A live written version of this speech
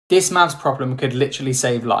This maths problem could literally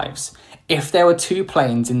save lives. If there were two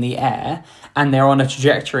planes in the air and they're on a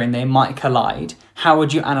trajectory and they might collide, how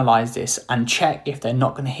would you analyse this and check if they're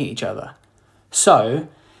not going to hit each other? So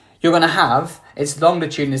you're going to have its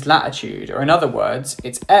longitude and its latitude, or in other words,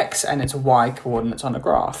 its x and its y coordinates on a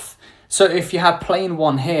graph. So if you had plane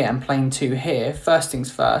 1 here and plane 2 here, first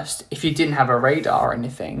things first, if you didn't have a radar or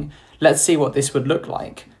anything, let's see what this would look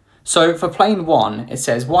like. So for plane 1, it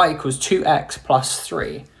says y equals 2x plus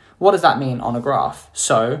 3. What does that mean on a graph?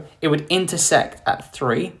 So it would intersect at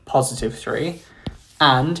 3, positive 3,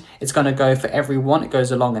 and it's going to go for every one it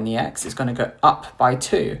goes along in the x, it's going to go up by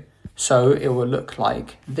 2. So it will look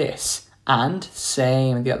like this, and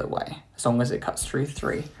same the other way, as long as it cuts through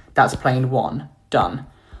 3. That's plane 1, done.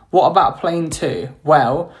 What about plane 2?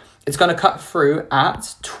 Well, it's going to cut through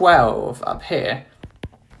at 12 up here,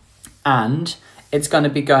 and it's going to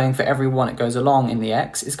be going for every one it goes along in the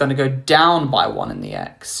x, it's going to go down by 1 in the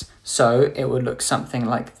x. So it would look something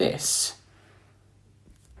like this.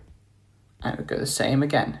 And it would go the same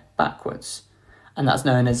again, backwards. And that's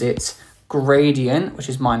known as its gradient, which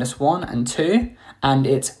is -1 and 2, and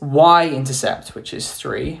its y-intercept, which is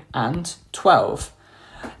 3 and 12.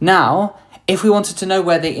 Now, if we wanted to know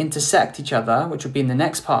where they intersect each other, which would be in the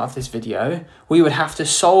next part of this video, we would have to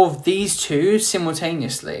solve these two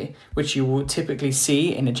simultaneously, which you will typically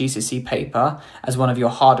see in a GCSE paper as one of your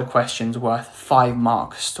harder questions worth 5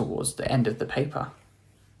 marks towards the end of the paper.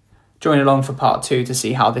 Join along for part 2 to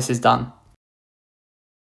see how this is done.